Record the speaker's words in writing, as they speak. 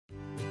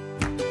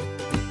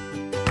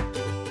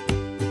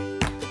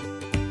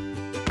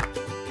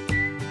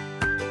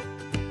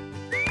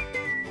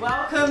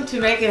to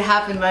Make It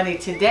Happen Money.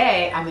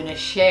 Today I'm going to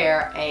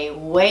share a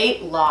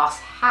weight loss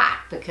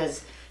hack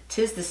because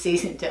 'tis the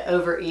season to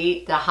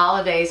overeat. The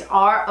holidays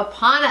are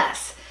upon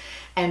us.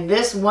 And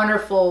this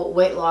wonderful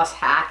weight loss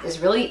hack is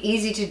really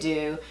easy to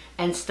do,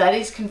 and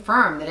studies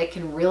confirm that it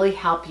can really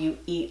help you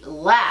eat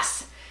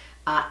less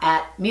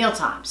at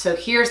mealtime. So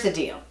here's the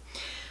deal.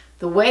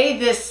 The way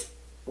this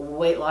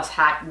weight loss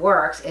hack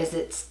works is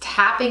it's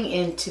tapping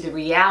into the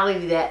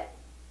reality that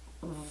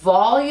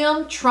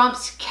volume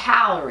trumps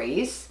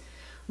calories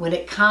when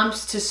it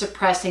comes to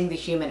suppressing the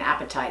human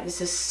appetite.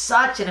 This is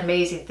such an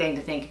amazing thing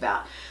to think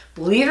about.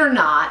 Believe it or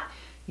not,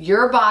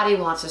 your body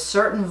wants a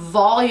certain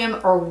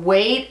volume or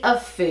weight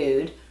of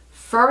food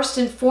first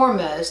and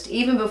foremost,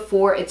 even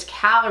before its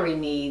calorie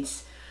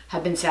needs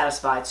have been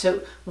satisfied.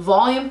 So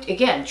volume,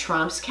 again,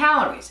 trumps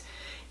calories.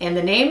 And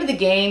the name of the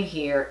game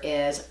here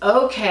is,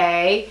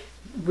 okay,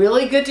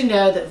 really good to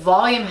know that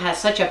volume has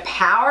such a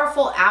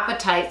powerful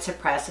appetite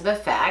suppressive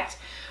effect.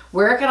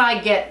 Where can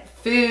I get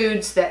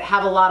foods that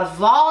have a lot of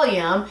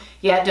volume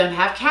yet don't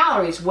have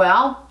calories?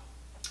 Well,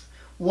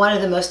 one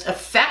of the most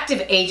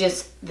effective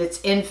agents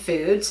that's in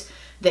foods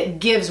that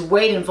gives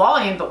weight and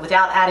volume but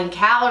without adding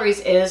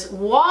calories is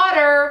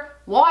water.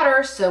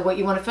 Water. So what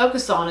you want to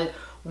focus on is,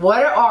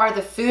 what are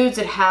the foods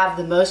that have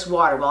the most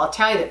water? Well, I'll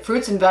tell you that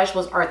fruits and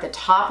vegetables are at the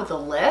top of the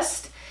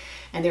list,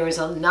 and there is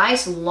a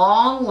nice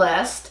long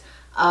list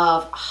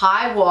of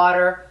high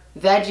water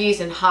veggies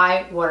and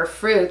high water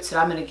fruits that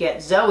I'm going to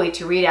get Zoe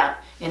to read out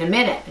in a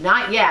minute.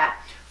 Not yet.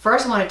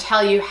 First, I want to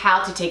tell you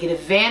how to take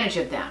advantage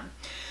of them.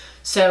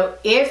 So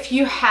if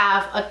you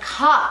have a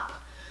cup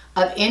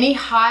of any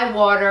high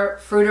water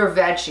fruit or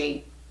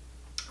veggie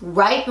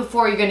right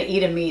before you're going to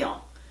eat a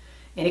meal,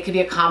 and it could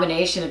be a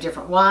combination of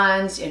different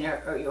ones,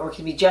 or it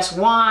could be just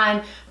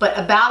one, but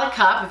about a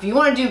cup. If you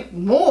want to do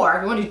more,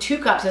 if you want to do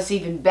 2 cups, that's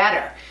even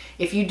better.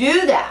 If you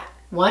do that,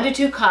 1 to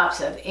 2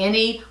 cups of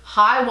any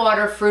high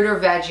water fruit or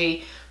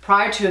veggie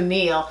prior to a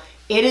meal,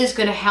 it is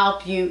going to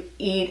help you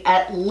eat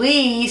at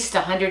least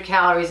 100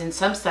 calories. In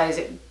some studies,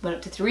 it went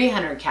up to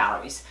 300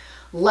 calories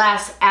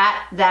less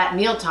at that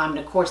mealtime. And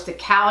of course, the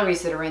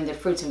calories that are in the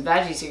fruits and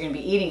veggies you're going to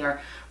be eating are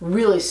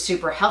really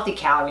super healthy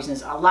calories, and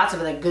there's lots of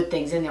other good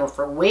things in there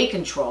for weight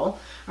control,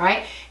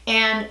 right?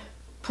 And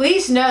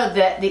please know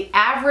that the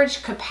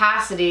average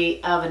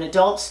capacity of an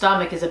adult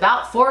stomach is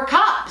about 4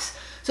 cups.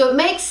 So it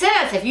makes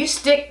sense if you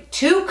stick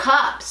 2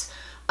 cups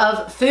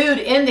of food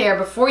in there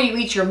before you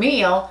eat your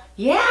meal,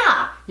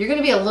 yeah, you're going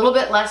to be a little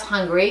bit less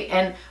hungry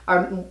and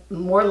are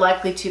more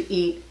likely to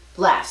eat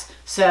less.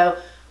 So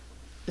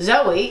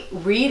Zoe,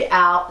 read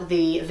out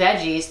the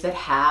veggies that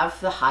have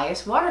the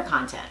highest water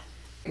content.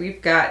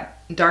 We've got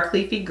dark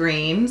leafy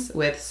greens,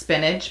 with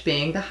spinach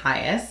being the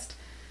highest,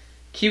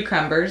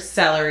 cucumbers,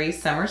 celery,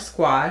 summer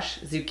squash,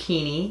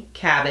 zucchini,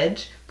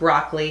 cabbage,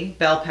 broccoli,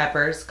 bell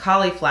peppers,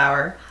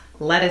 cauliflower,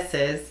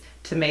 lettuces,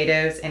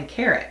 tomatoes, and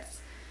carrots.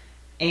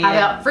 And how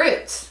about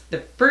fruits? The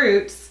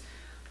fruits,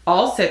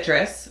 all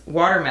citrus,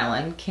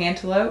 watermelon,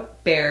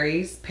 cantaloupe,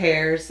 berries,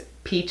 pears,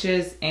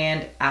 peaches,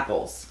 and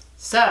apples.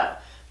 So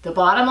the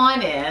bottom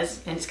line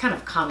is, and it's kind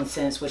of common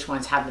sense which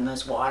ones have the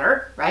most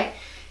water, right?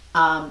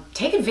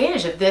 Take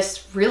advantage of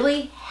this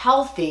really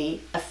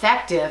healthy,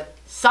 effective,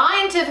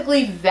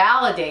 scientifically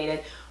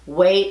validated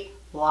weight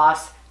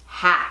loss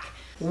hack.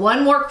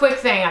 One more quick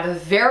thing, I have a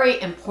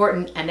very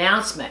important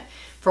announcement.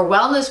 For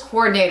wellness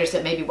coordinators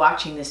that may be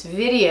watching this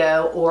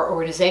video, or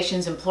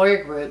organizations,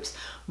 employer groups,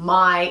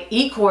 my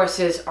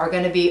e-courses are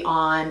going to be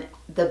on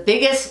the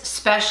biggest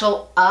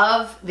special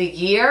of the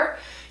year.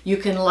 You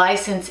can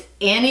license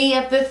any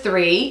of the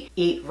 3,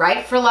 Eat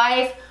Right for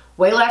Life,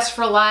 Way Less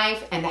for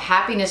Life, and the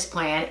Happiness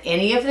Plan,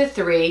 any of the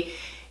 3.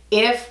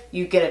 If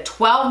you get a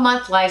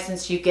 12-month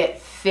license, you get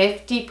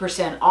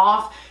 50%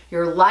 off.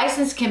 Your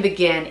license can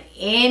begin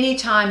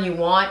anytime you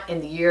want in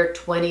the year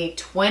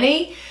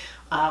 2020.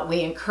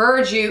 We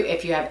encourage you,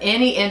 if you have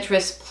any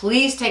interest,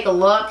 please take a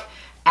look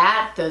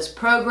at those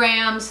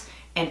programs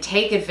and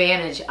take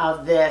advantage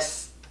of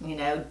this,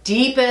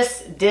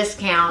 deepest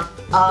discount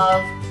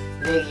of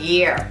the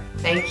year.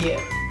 Thank you.